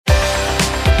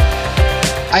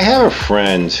I have a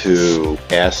friend who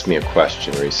asked me a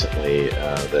question recently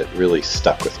that really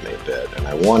stuck with me a bit, and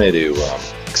I wanted to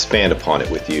expand upon it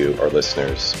with you, our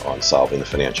listeners, on solving the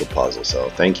financial puzzle. So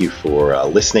thank you for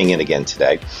listening in again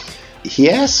today. He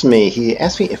asked me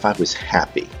if I was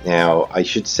happy. Now, I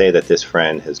should say that this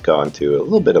friend has gone through a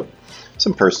little bit of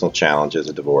some personal challenges,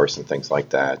 a divorce and things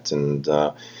like that. And,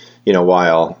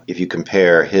 while if you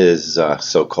compare his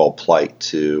so-called plight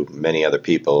to many other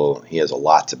people, he has a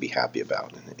lot to be happy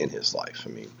about in his life. I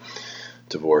mean,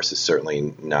 divorce is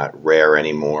certainly not rare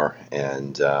anymore,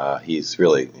 and he's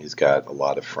got a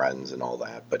lot of friends and all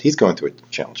that, but he's going through a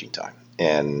challenging time.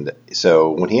 And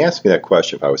so when he asked me that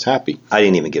question, if I was happy, I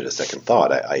didn't even give it a second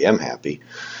thought. I am happy.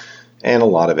 And a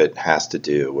lot of it has to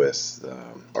do with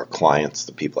our clients,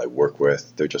 the people I work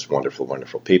with. They're just wonderful,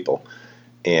 wonderful people.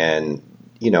 And,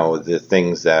 the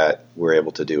things that we're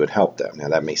able to do and help them. Now,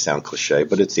 that may sound cliche,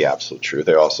 but it's the absolute truth.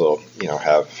 They also,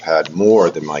 have had more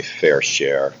than my fair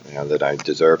share, that I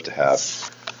deserve to have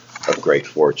of great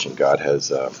fortune. God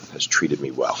has treated me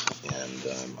well,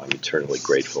 and I'm eternally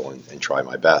grateful and try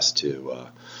my best to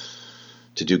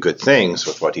do good things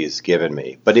with what He's given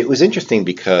me. But it was interesting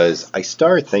because I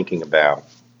started thinking about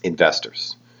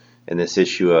investors and this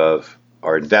issue of,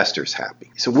 are investors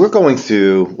happy? So we're going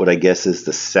through what I guess is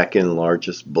the second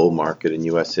largest bull market in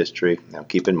U.S. history. Now,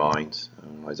 keep in mind,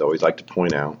 as I always like to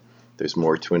point out, there's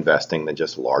more to investing than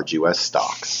just large U.S.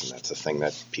 stocks, and that's the thing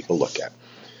that people look at.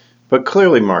 But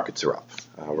clearly markets are up.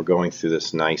 We're going through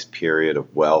this nice period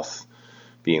of wealth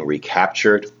being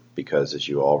recaptured because, as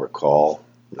you all recall,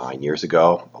 9 years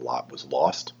ago, a lot was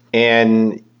lost.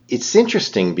 And it's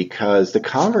interesting because the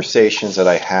conversations that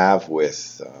I have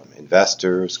with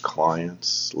investors,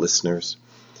 clients, listeners,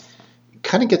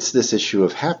 kind of gets this issue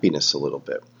of happiness a little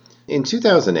bit. In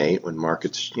 2008, when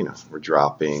markets, were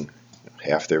dropping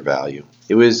half their value,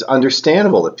 it was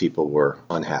understandable that people were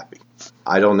unhappy.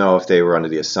 I don't know if they were under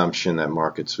the assumption that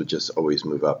markets would just always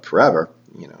move up forever.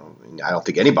 I don't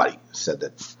think anybody said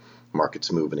that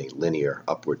markets move in a linear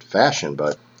upward fashion,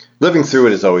 but living through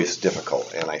it is always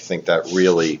difficult. And I think that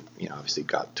really, obviously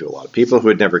got to a lot of people who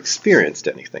had never experienced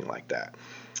anything like that.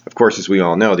 Of course, as we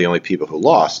all know, the only people who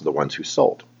lost are the ones who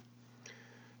sold.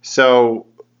 So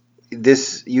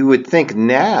you would think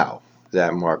now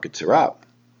that markets are up,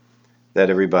 that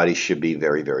everybody should be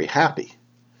very, very happy.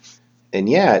 And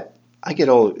yet, I get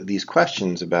all these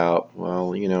questions about,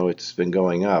 well, it's been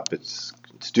going up. It's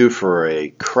due for a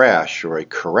crash or a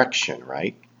correction,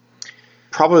 right?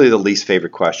 Probably the least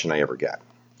favorite question I ever get.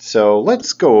 So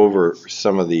let's go over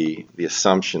some of the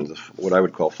assumptions, what I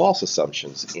would call false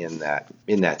assumptions in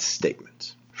that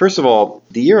statement. First of all,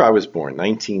 the year I was born,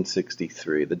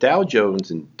 1963, the Dow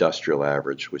Jones Industrial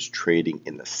Average was trading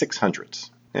in the 600s.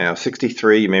 Now,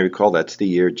 63, you may recall, that's the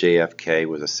year JFK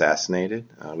was assassinated.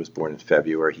 I was born in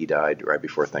February. He died right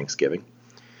before Thanksgiving.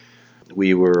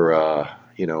 We were,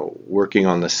 working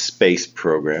on the space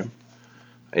program.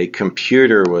 A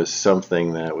computer was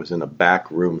something that was in a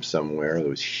back room somewhere that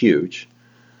was huge.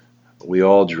 We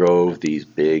all drove these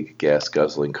big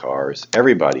gas-guzzling cars.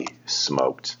 Everybody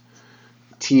smoked.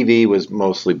 TV was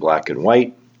mostly black and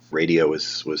white. Radio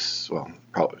was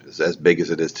probably as big as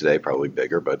it is today, probably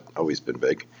bigger, but always been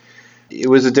big. It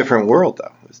was a different world,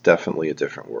 though. It was definitely a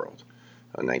different world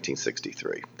in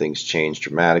 1963. Things changed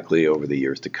dramatically over the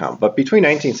years to come. But between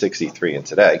 1963 and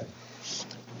today,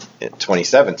 in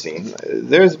 2017,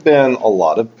 there's been a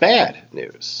lot of bad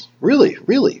news. Really,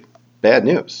 really bad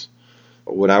news.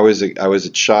 When I was a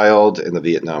child and the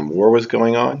Vietnam War was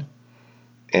going on,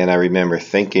 and I remember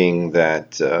thinking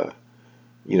that,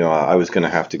 I was going to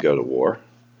have to go to war.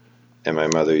 And my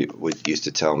mother used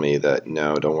to tell me that,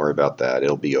 no, don't worry about that.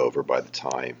 It'll be over by the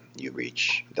time you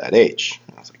reach that age.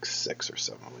 I was like 6 or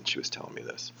so when she was telling me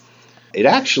this. It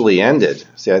actually ended.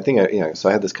 See, I think, so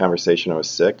I had this conversation when I was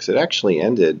 6. It actually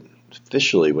ended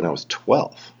officially when I was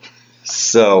 12.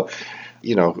 So,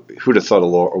 who'd have thought a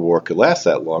war could last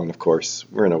that long? And of course,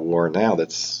 we're in a war now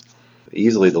that's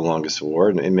easily the longest war,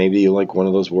 and maybe like one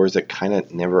of those wars that kind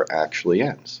of never actually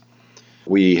ends.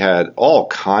 We had all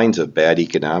kinds of bad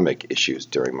economic issues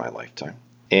during my lifetime.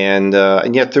 And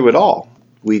yet through it all,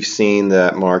 we've seen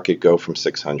that market go from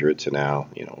 600 to now,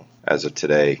 as of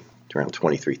today, to around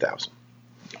 23,000.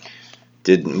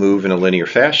 Didn't move in a linear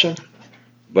fashion,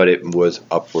 but it was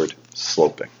upward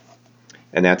sloping.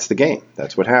 And that's the game.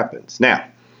 That's what happens. Now,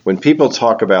 when people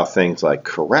talk about things like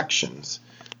corrections,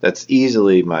 that's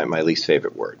easily my least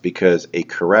favorite word, because a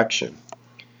correction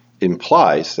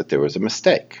implies that there was a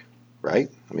mistake,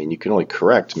 right? I mean, you can only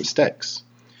correct mistakes.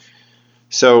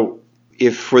 So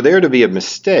if for there to be a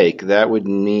mistake, that would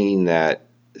mean that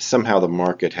somehow the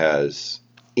market has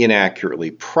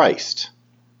inaccurately priced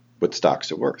what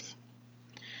stocks are worth.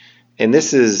 And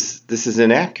this is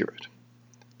inaccurate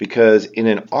because in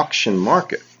an auction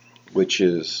market, which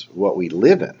is what we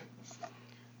live in,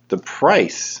 the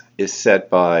price is set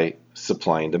by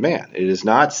supply and demand. It is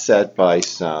not set by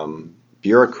some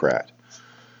bureaucrat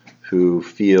who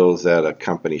feels that a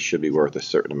company should be worth a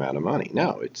certain amount of money.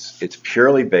 No, it's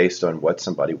purely based on what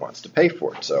somebody wants to pay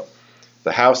for it. So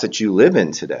the house that you live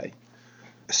in today,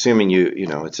 assuming you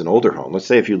know it's an older home, let's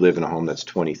say if you live in a home that's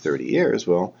 20, 30 years,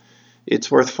 well,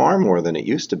 it's worth far more than it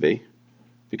used to be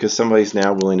because somebody's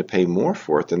now willing to pay more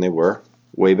for it than they were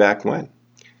way back when.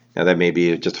 Now, that may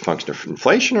be just a function of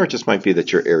inflation, or it just might be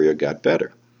that your area got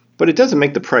better. But it doesn't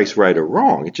make the price right or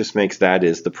wrong. It just makes that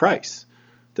is the price.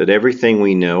 That everything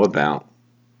we know about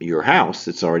your house,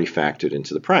 it's already factored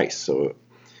into the price. So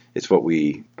it's what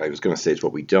I was going to say it's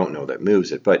what we don't know that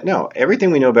moves it. But no,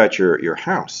 everything we know about your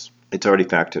house, it's already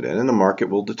factored in, and the market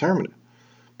will determine it.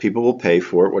 People will pay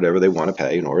for it whatever they want to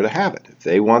pay in order to have it. If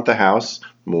they want the house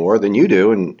more than you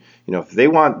do, and if they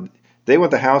want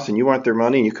the house and you want their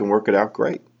money and you can work it out,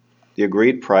 great. The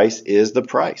agreed price is the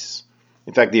price.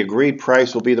 In fact, the agreed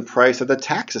price will be the price that the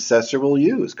tax assessor will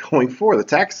use going forward. The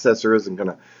tax assessor isn't going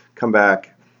to come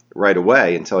back right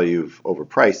away and tell you've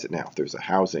overpriced it. Now, if there's a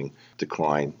housing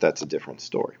decline, that's a different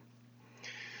story.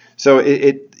 So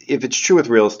if it's true with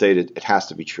real estate, it has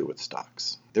to be true with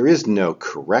stocks. There is no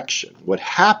correction. What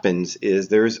happens is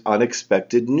there's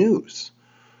unexpected news.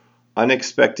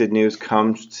 Unexpected news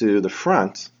comes to the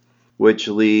front, which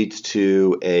leads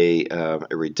to a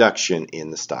reduction in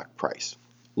the stock price,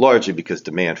 largely because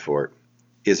demand for it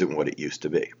isn't what it used to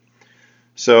be.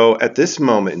 So at this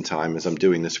moment in time, as I'm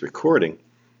doing this recording,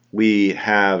 we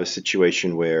have a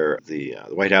situation where the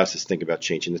White House is thinking about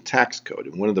changing the tax code.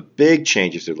 And one of the big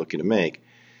changes they're looking to make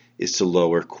is to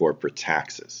lower corporate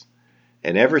taxes.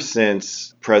 And ever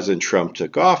since President Trump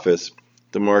took office,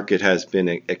 the market has been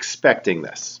expecting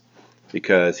this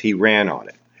because he ran on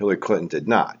it. Hillary Clinton did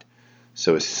not.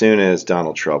 So as soon as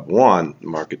Donald Trump won, the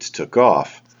markets took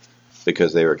off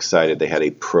because they were excited they had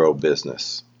a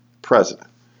pro-business president.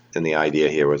 And the idea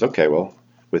here was, okay, well,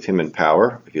 with him in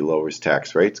power, if he lowers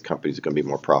tax rates, companies are going to be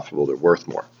more profitable, they're worth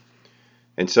more.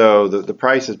 And so the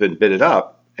price has been bidded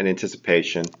up in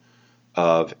anticipation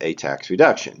of a tax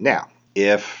reduction. Now,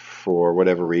 if for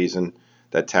whatever reason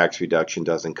that tax reduction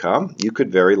doesn't come, you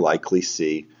could very likely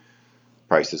see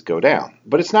prices go down.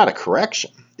 But it's not a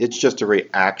correction. It's just a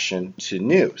reaction to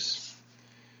news.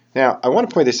 Now, I want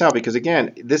to point this out because,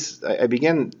 again, I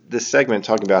began this segment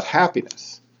talking about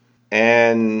happiness.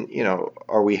 And,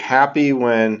 are we happy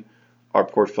when our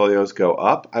portfolios go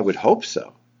up? I would hope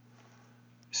so.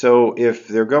 So if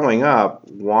they're going up,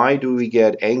 why do we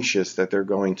get anxious that they're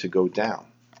going to go down?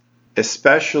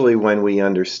 Especially when we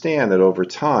understand that over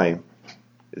time,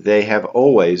 they have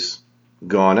always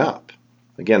gone up.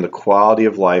 Again, the quality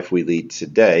of life we lead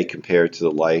today compared to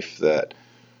the life that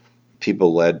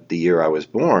people led the year I was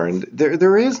born,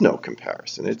 there is no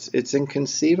comparison. It's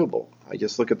inconceivable. I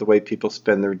just look at the way people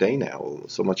spend their day now.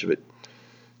 So much of it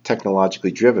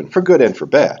technologically driven, for good and for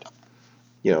bad.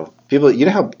 People.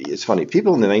 How it's funny.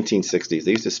 People in the 1960s,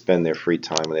 they used to spend their free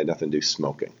time when they had nothing to do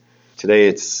smoking. Today,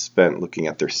 it's spent looking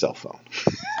at their cell phone.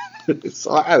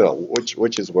 So I don't know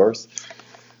which is worse,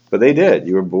 but they did.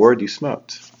 You were bored, you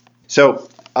smoked. So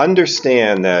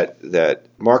understand that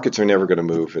markets are never going to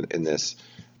move in this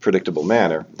predictable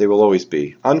manner. They will always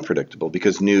be unpredictable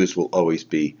because news will always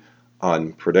be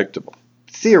unpredictable.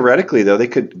 Theoretically, though, they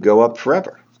could go up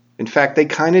forever. In fact, they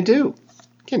kind of do.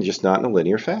 Again, just not in a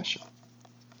linear fashion.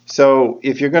 So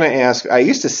if you're going to ask, I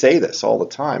used to say this all the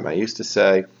time. I used to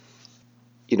say,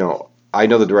 I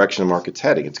know the direction the market's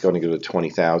heading. It's going to go to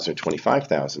 20,000 or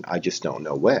 25,000. I just don't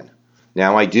know when.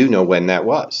 Now I do know when that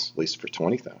was, at least for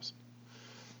 20,000.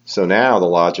 So now the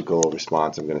logical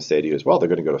response I'm going to say to you is, well, they're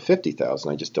going to go to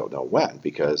 50,000. I just don't know when,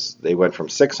 because they went from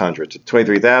 600 to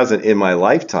 23,000 in my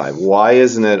lifetime. Why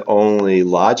isn't it only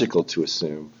logical to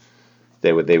assume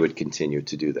they would continue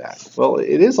to do that? Well,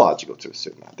 it is logical to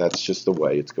assume that. That's just the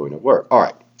way it's going to work. All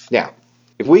right. Now,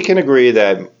 if we can agree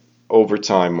that over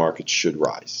time markets should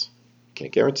rise,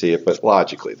 can't guarantee it, but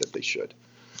logically that they should,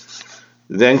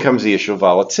 then comes the issue of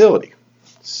volatility.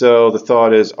 So the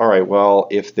thought is, all right, well,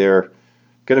 if they're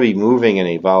going to be moving in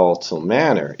a volatile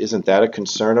manner, isn't that a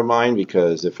concern of mine?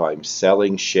 Because if I'm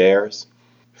selling shares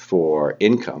for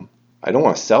income, I don't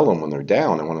want to sell them when they're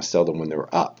down. I want to sell them when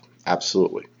they're up.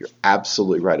 Absolutely. You're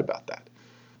absolutely right about that.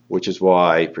 Which is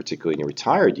why, particularly in your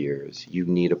retired years, you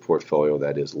need a portfolio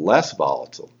that is less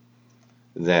volatile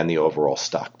than the overall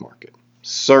stock market.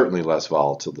 Certainly less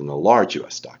volatile than the large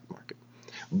U.S. stock market.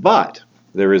 But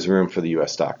there is room for the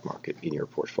U.S. stock market in your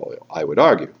portfolio, I would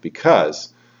argue,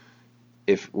 because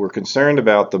if we're concerned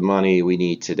about the money we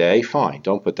need today, fine,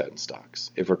 don't put that in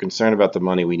stocks. If we're concerned about the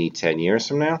money we need 10 years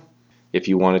from now, if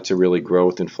you want it to really grow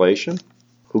with inflation,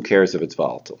 who cares if it's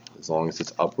volatile, as long as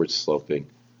it's upward sloping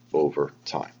over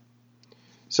time.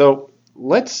 So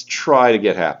let's try to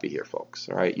get happy here, folks.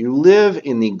 All right, you live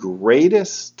in the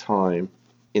greatest time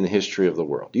in the history of the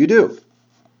world. You do.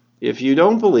 If you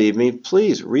don't believe me,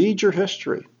 please read your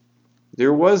history.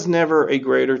 There was never a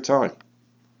greater time.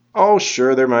 Oh,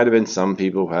 sure, there might have been some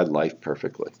people who had life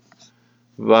perfectly.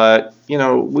 But,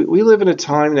 we live in a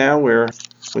time now where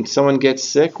when someone gets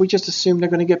sick, we just assume they're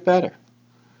going to get better.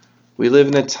 We live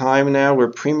in a time now where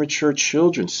premature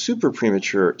children, super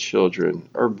premature children,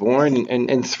 are born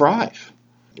and thrive.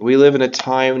 We live in a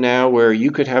time now where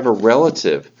you could have a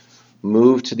relative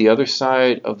move to the other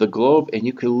side of the globe and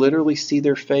you could literally see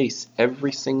their face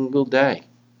every single day,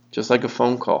 just like a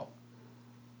phone call.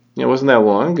 It wasn't that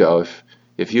long ago.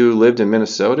 If you lived in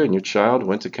Minnesota and your child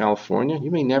went to California,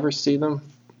 you may never see them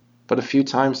but a few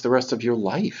times the rest of your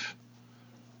life.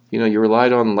 You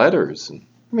relied on letters. And,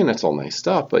 that's all nice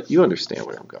stuff, but you understand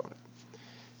where I'm going.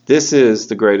 This is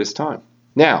the greatest time.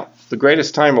 Now, the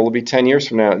greatest time will be 10 years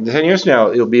from now. 10 years from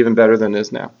now, it'll be even better than it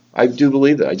is now. I do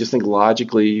believe that. I just think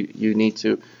logically you need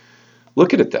to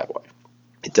look at it that way.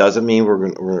 It doesn't mean we're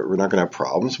not going to have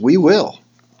problems. We will.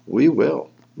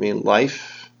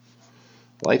 Life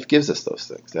gives us those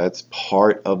things. That's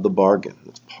part of the bargain.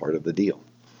 That's part of the deal.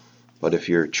 But if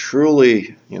you're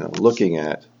truly, looking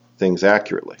at things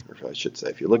accurately, or I should say,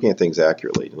 if you're looking at things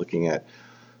accurately, looking at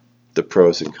the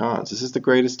pros and cons, this is the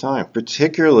greatest time,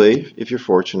 particularly if you're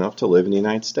fortunate enough to live in the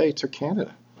United States or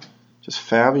Canada. Just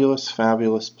fabulous,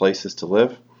 fabulous places to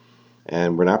live.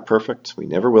 And we're not perfect. We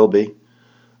never will be.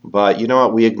 But you know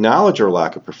what? We acknowledge our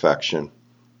lack of perfection,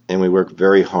 and we work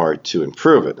very hard to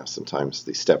improve it. Now, sometimes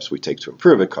the steps we take to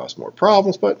improve it cause more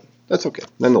problems, but that's okay.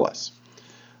 Nonetheless,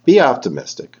 be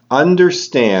optimistic.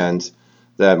 Understand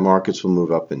that markets will move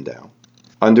up and down.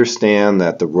 Understand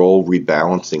that the role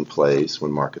rebalancing plays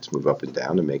when markets move up and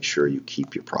down to make sure you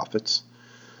keep your profits.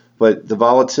 But the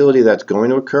volatility that's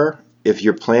going to occur, if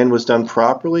your plan was done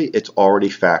properly, it's already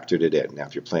factored it in. Now,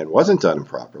 if your plan wasn't done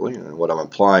properly, and what I'm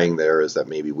implying there is that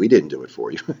maybe we didn't do it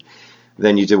for you,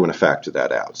 then you do want to factor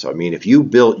that out. So, if you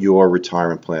built your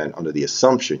retirement plan under the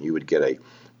assumption you would get a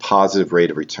positive rate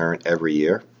of return every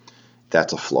year,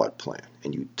 that's a flawed plan,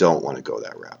 and you don't want to go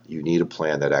that route. You need a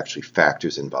plan that actually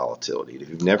factors in volatility. If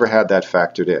you've never had that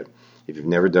factored in, if you've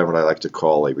never done what I like to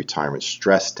call a retirement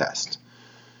stress test,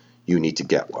 you need to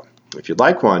get one. If you'd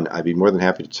like one, I'd be more than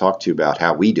happy to talk to you about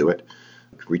how we do it.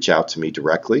 Reach out to me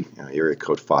directly, area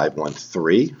code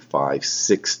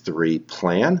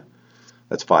 513-563-PLAN.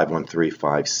 That's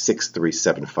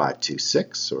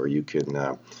 513-563-7526, or you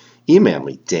can email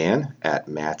me,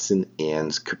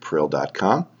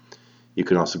 dan@matsonandcaprill.com. You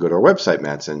can also go to our website,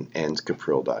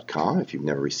 matsonandcaprill.com. If you've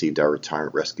never received our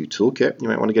Retirement Rescue Toolkit, you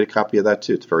might want to get a copy of that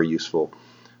too. It's a very useful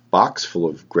box full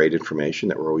of great information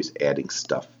that we're always adding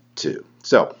stuff to.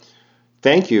 So,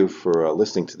 thank you for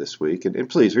listening to this week. And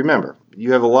please remember,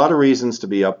 you have a lot of reasons to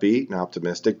be upbeat and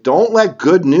optimistic. Don't let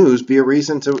good news be a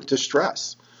reason to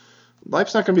stress.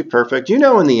 Life's not going to be perfect. In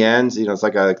the end, it's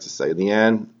like I like to say, in the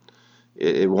end,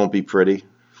 it won't be pretty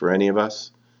for any of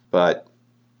us, but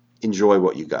enjoy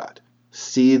what you got.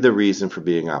 See the reason for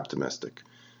being optimistic.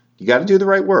 You got to do the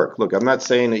right work. Look, I'm not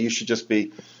saying that you should just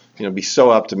be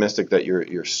so optimistic that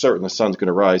you're certain the sun's going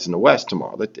to rise in the west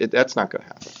tomorrow. That's not going to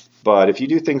happen. But if you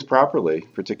do things properly,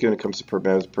 particularly when it comes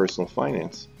to personal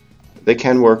finance, they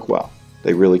can work well.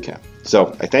 They really can.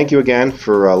 So I thank you again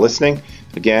for listening.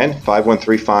 Again,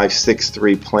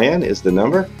 513-563-PLAN is the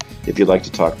number if you'd like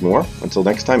to talk more. Until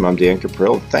next time, I'm Dan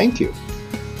Caprill. Thank you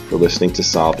for listening to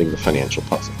Solving the Financial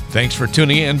Puzzle. Thanks for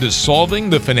tuning in to Solving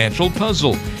the Financial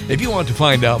Puzzle. If you want to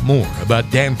find out more about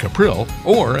Dan Caprill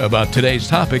or about today's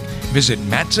topic, visit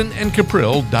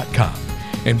matsonandcaprill.com.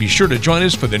 And be sure to join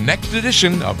us for the next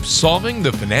edition of Solving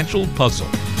the Financial Puzzle.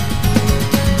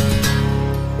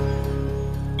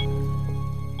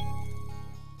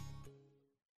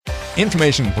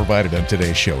 Information provided on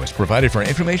today's show is provided for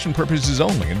information purposes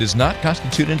only and does not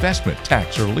constitute investment,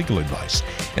 tax, or legal advice.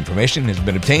 Information has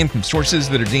been obtained from sources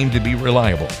that are deemed to be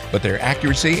reliable, but their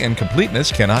accuracy and completeness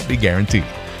cannot be guaranteed.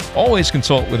 Always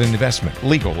consult with an investment,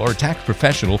 legal, or tax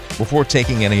professional before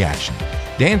taking any action.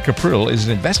 Dan Caprill is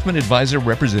an investment advisor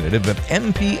representative of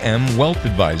MPM Wealth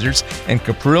Advisors and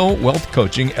Caprill Wealth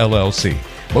Coaching, LLC.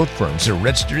 Both firms are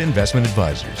registered investment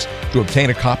advisors. To obtain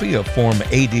a copy of Form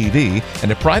ADV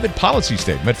and a private policy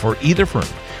statement for either firm,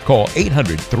 call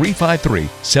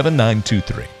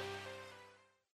 800-353-7923.